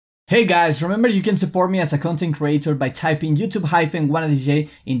Hey guys, remember you can support me as a content creator by typing YouTube-WannaDJ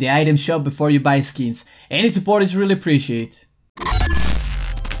in the item shop before you buy skins. Any support is really appreciated.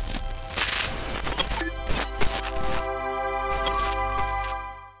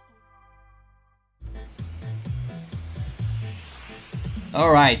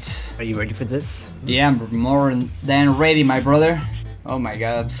 Alright. Are you ready for this? Yeah, I'm more than ready, my brother. Oh my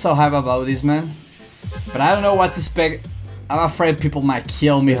god, I'm so hyped about this, man. But I don't know what to expect. I'm afraid people might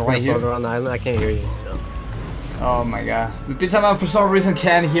kill me right here. Around the island. I can't hear you, so. Oh my god. The ThePizzaMan for some reason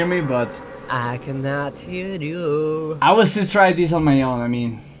can't hear me, but I cannot hear you. I will still try this on my own, I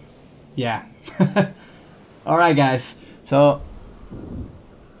mean. Yeah. Alright guys. So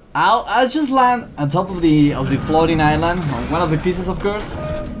I'll just land on top of the floating island, on one of the pieces of course.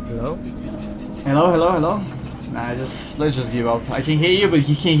 Hello? Hello? Nah, let's just give up. I can hear you, but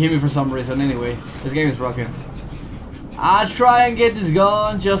you can't hear me for some reason anyway. This game is broken. I'll try and get this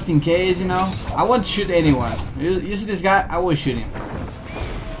gun just in case, you know. I won't shoot anyone. You see this guy? I won't shoot him.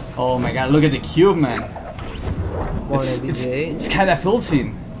 Oh my god, look at the cube, man. It's kind of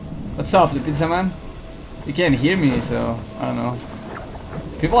pulsing. What's up, ThePizzaMan? You can't hear me, so I don't know.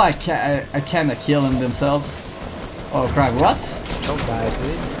 People I kinda killing themselves. Oh crap! What? Don't die,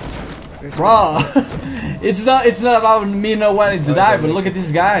 please. Bro, it's not about me not wanting to die, but look at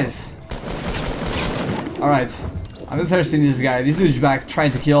these guys. All right. I'm interested in this guy. This douchebag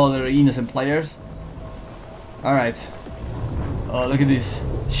trying to kill other innocent players. Alright. Oh, look at this.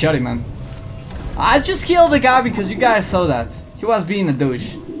 Shot him, man. I just killed the guy because you guys saw that. He was being a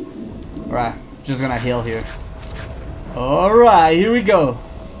douche. Alright, just gonna heal here. Alright, here we go.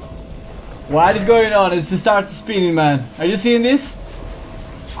 What is going on? It's start spinning, man. Are you seeing this?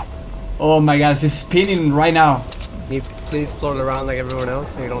 Oh my god, it's spinning right now. Can you please float around like everyone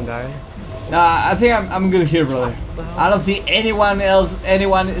else so you don't die? Nah, I think I'm good here, brother. I don't think anyone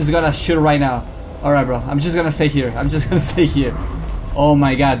is gonna shoot right now. Alright, bro. I'm just gonna stay here. Oh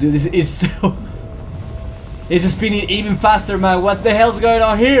my god, dude. This is so... It's spinning even faster, man. What the hell's going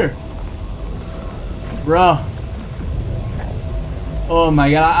on here? Bro. Oh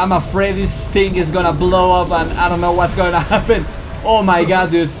my god. I'm afraid this thing is gonna blow up and I don't know what's gonna happen. Oh my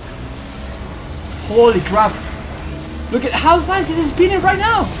god, dude. Holy crap. Look at how fast is it spinning right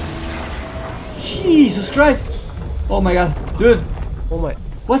now. Jesus Christ! Oh my god, dude! Oh my!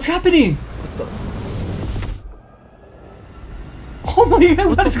 What's happening? What the? Oh my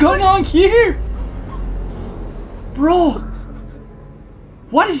god, what is going on here? Bro!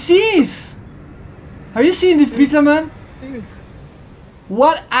 What is this? Are you seeing this, ThePizzaMan?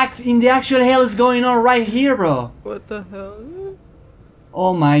 What in the actual hell is going on right here, bro? What the hell?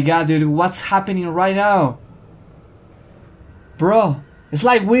 Oh my god, dude, what's happening right now? Bro! It's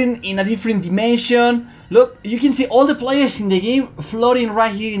like we're in a different dimension. Look, you can see all the players in the game floating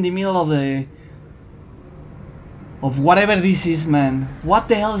right here in the middle of whatever this is, man. What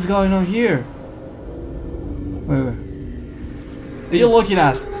the hell is going on here? Wait. What are you looking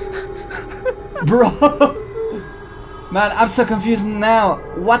at? Bro! Man, I'm so confused now.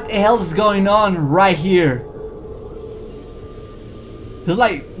 What the hell is going on right here? It's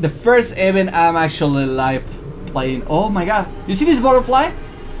like the first event I'm actually live playing. Oh my god, you see this butterfly?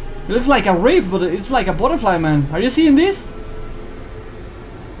 It looks like a reef, but it's like a butterfly, man. Are you seeing this?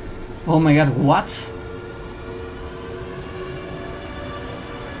 Oh my god, what?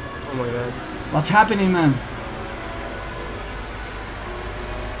 Oh my god. What's happening, man?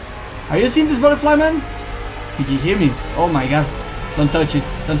 Are you seeing this butterfly, man? Did you hear me? Oh my god. Don't touch it,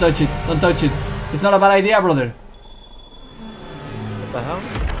 don't touch it, don't touch it. It's not a bad idea, brother. What the hell?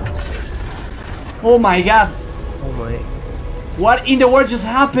 Oh my god. Oh my. What in the world just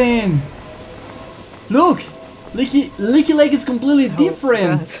happened? Look! Leaky Lake is completely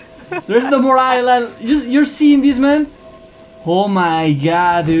different. There's no more island. You're seeing this, man? Oh my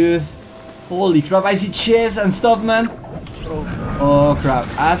god, dude. Holy crap, I see chests and stuff, man. Oh crap.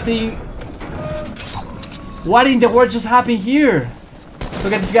 I think... What in the world just happened here?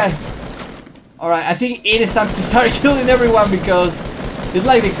 Look at this guy. Alright, I think it is time to start killing everyone because it's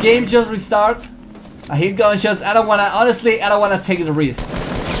like the game just restarted. I hear gunshots. Honestly, I don't wanna take the risk.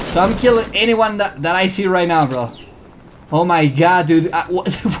 So I'm killing anyone that I see right now, bro. Oh my god, dude.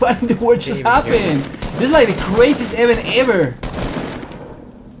 What in the world just happened? This is like the craziest event ever.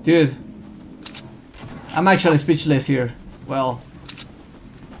 Dude. I'm actually speechless here. Well.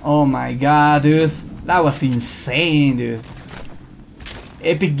 Oh my god, dude. That was insane, dude.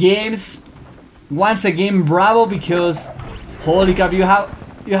 Epic Games. Once again, bravo, because holy crap, you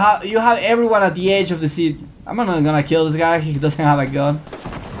have everyone at the edge of the seat. I'm not gonna kill this guy, he doesn't have a gun.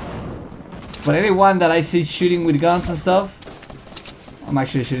 But anyone that I see shooting with guns and stuff, I'm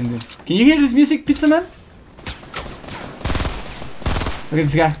actually shooting this. Can you hear this music, Pizza Man? Look at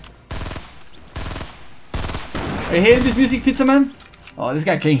this guy. Are you hearing this music, Pizza Man? Oh, this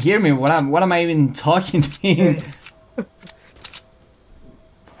guy can hear me. What am I even talking to him?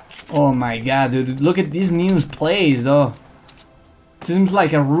 Oh my god, dude. Look at this new place, though. It seems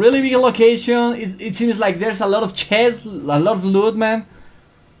like a really big location. It seems like there's a lot of chests, a lot of loot, man.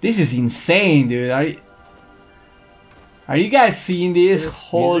 This is insane, dude. Are you guys seeing this?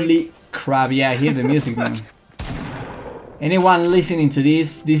 Holy crap, yeah, hear the music, man. Anyone listening to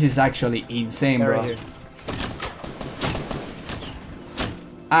this is actually insane, bro. Right here.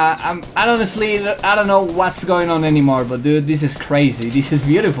 I honestly, I don't know what's going on anymore, but dude, this is crazy. This is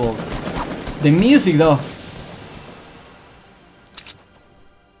beautiful. The music, though.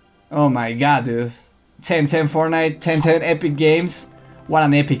 Oh my god, dude. 10-10 Fortnite, 10-10 Epic Games. What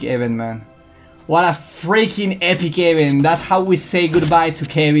an epic event, man. What a freaking epic event. That's how we say goodbye to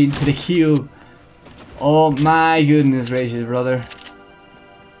Kevin, to the cube. Oh my goodness gracious, brother.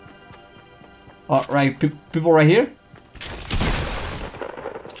 Oh, right, people right here.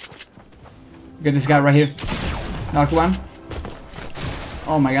 Get this guy right here. Knock one.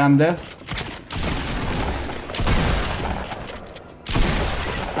 Oh my god, I'm dead.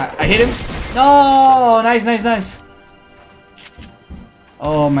 I hit him. No, nice, nice, nice.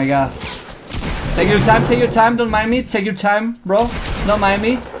 Oh my god. Take your time, don't mind me. Take your time, bro. Don't mind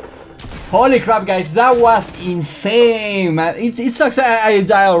me. Holy crap, guys, that was insane, man. It sucks I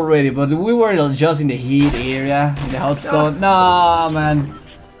died already, but we were just in the heat area, in the hot zone. No, man.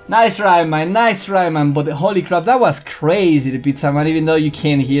 Nice try, man. Nice try, man. But holy crap, that was crazy, the Pizza Man, even though you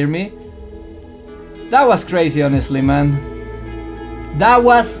can't hear me. That was crazy, honestly, man. That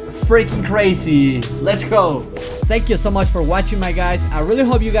was freaking crazy. Let's go. Thank you so much for watching, my guys. I really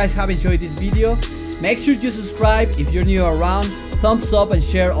hope you guys have enjoyed this video. Make sure to subscribe if you're new around. Thumbs up and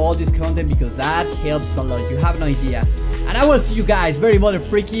share all this content because that helps a lot. You have no idea. And I will see you guys very mother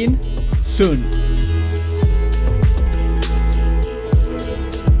freaking soon.